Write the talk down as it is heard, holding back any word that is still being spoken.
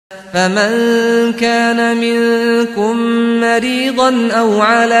فمن كان منكم مريضا أو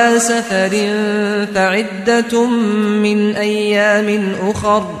على سفر فعدة من أيام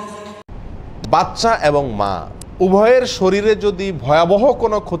أخر। বাচ্চা এবং মা উভয়ের শরীরে যদি ভয়াবহ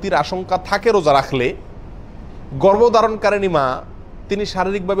কোনো ক্ষতির আশঙ্কা থাকে রোজা রাখলে, গর্ভধারণকারিণী মা তিনি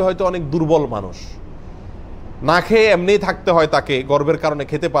শারীরিকভাবে হয়তো অনেক দুর্বল মানুষ, না খেয়ে এমনিই থাকতে হয়, তাকে গর্ভের কারণে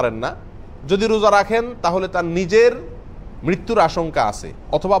খেতে পারেন না, যদি রোজা রাখেন তাহলে তার নিজের মৃত্যুর আশঙ্কা আছে,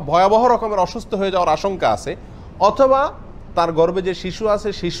 অথবা ভয়াবহ রকমের অসুস্থ হয়ে যাওয়ার আশঙ্কা আছে, অথবা তার গর্ভে যে শিশু আছে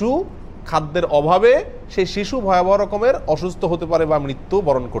শিশু খাদ্যের অভাবে সেই শিশু ভয়াবহ রকমের অসুস্থ হতে পারে বা মৃত্যু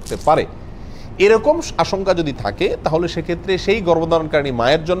বরণ করতে পারে। এরকম আশঙ্কা যদি থাকে তাহলে সেক্ষেত্রে সেই গর্ভধারণকারিণী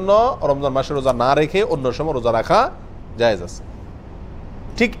মায়ের জন্য রমজান মাসে রোজা না রেখে অন্য সময় রোজা রাখা জায়েজ আছে।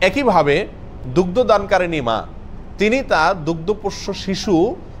 ঠিক একইভাবে দুগ্ধদানকারিণী মা তিনি তার দুগ্ধপোষ্য শিশু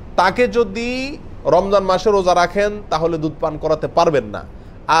তাকে যদি রমজান মাসে রোজা রাখেন তাহলে দুধ পান করাতে পারবেন না,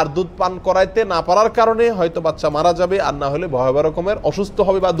 আর দুধ পান করাইতে না পারার কারণে হয়তো বাচ্চা মারা যাবে, আর না হলে ভয়াবহ রকমের অসুস্থ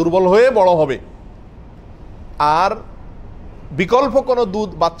হবে বা দুর্বল হয়ে বড় হবে, আর বিকল্প কোনো দুধ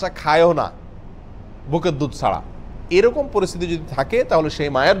বাচ্চা খায়ও না বুকের দুধ ছাড়া। এরকম পরিস্থিতি যদি থাকে তাহলে সেই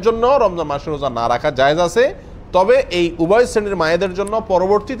মায়ের জন্য রমজান মাসে রোজা না রাখা জায়েজ আছে। তবে এই উভয় শ্রেণীর মায়েদের জন্য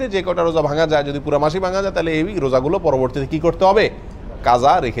পরবর্তীতে যে কটা রোজা ভাঙা যায়, যদি পুরো মাসই ভাঙা যায় তাহলে এই রোজাগুলো পরবর্তীতে কি করতে হবে?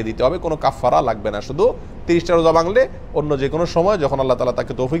 কাজা রেখে দিতে হবে, কোনো কাফারা লাগবে না। শুধু 30টা রোজা ভাঙলে অন্য যে কোনো সময় যখন আল্লাহ তাআলা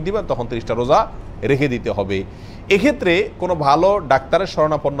তাকে তৌফিক দিবেন তখন 30টা রোজা রেখে দিতে হবে। এক্ষেত্রে কোনো ভালো ডাক্তারের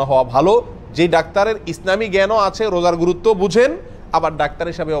শরণাপন্ন হওয়া ভালো, যেই ডাক্তারের ইসলামী জ্ঞানও আছে, রোজার গুরুত্ব বুঝেন, আবার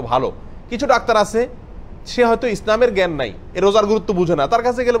ডাক্তার হিসাবেও ভালো। কিছু ডাক্তার আছে সে হয়তো ইসলামের জ্ঞান নাই, এ রোজার গুরুত্ব বুঝে না, তার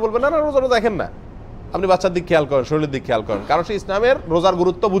কাছে গেলে বলবে না না রোজা দেখেন না, আপনি বাচ্চার দিক খেয়াল করেন, শরীরের দিক খেয়াল করেন, কারণ সে ইসলামের রোজার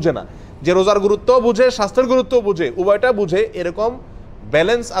গুরুত্ব বুঝে না। যে রোজার গুরুত্ব বুঝে, স্বাস্থ্যের গুরুত্ব বুঝে, উভয়টা বুঝে, এরকম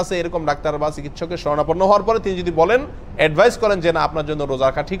ব্যালেন্স আছে, এরকম ডাক্তার বা চিকিৎসকের শরণাপন্ন হওয়ার পরে তিনি যদি বলেন, অ্যাডভাইস করেন যে না আপনার জন্য রোজা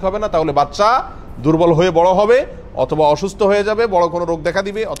রাখা ঠিক হবে না, তাহলে বাচ্চা দুর্বল হয়ে বড় হবে, অথবা অসুস্থ হয়ে যাবে, বড় কোনো রোগ দেখা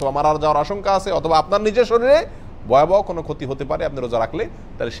দিবে, অথবা মারা যাওয়ার আশঙ্কা আছে, অথবা আপনার নিজের শরীরে ভয়াবহ কোনো ক্ষতি হতে পারে আপনি রোজা রাখলে,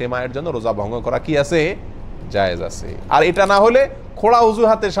 তাহলে সে মায়ের জন্য রোজা ভঙ্গ করা কি আছে? জায়েজ আছে। আর এটা না হলে খোড়া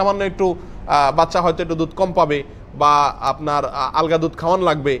অজুহাতে সামান্য একটু বাচ্চা হয়তো একটু দুধ কম পাবে বা আপনার আলগা দুধ খাওয়ান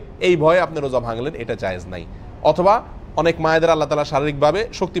লাগবে, এই ভয়ে আপনি রোজা ভাঙলেন, এটা জায়েজ নাই। অথবা অনেক মায়েদের আল্লাহ তাআলা শারীরিকভাবে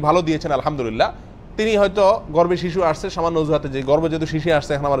শক্তি ভালো দিয়েছেন আলহামদুলিল্লাহ, তিনি হয়তো গর্ভে শিশু আসছে, সামান্য অজুহাতে যে গর্ভে যেহেতু শিশু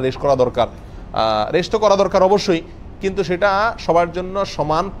আসছে এখন আমার রেস্ট করা দরকার, রেস্ট তো করা দরকার অবশ্যই, কিন্তু সেটা সবার জন্য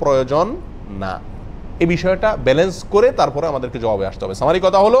সমান প্রয়োজন না। এই বিষয়টা ব্যালেন্স করে তারপরে আমাদেরকে জবাবে আসতে হবে। সামারি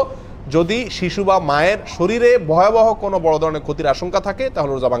কথা হলো, যদি শিশু বা মায়ের শরীরে ভয়াবহ কোনো বড় ধরনের ক্ষতির আশঙ্কা থাকে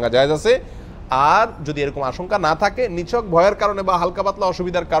তাহলে রোজা ভাঙা জায়েজ আছে। আর যদি এরকম আশঙ্কা না থাকে, নিছক ভয়ের কারণে বা হালকা পাতলা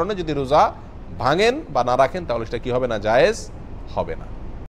অসুবিধার কারণে যদি রোজা ভাঙেন বা না রাখেন তাহলে সেটা কি হবে না? জায়েজ হবে না।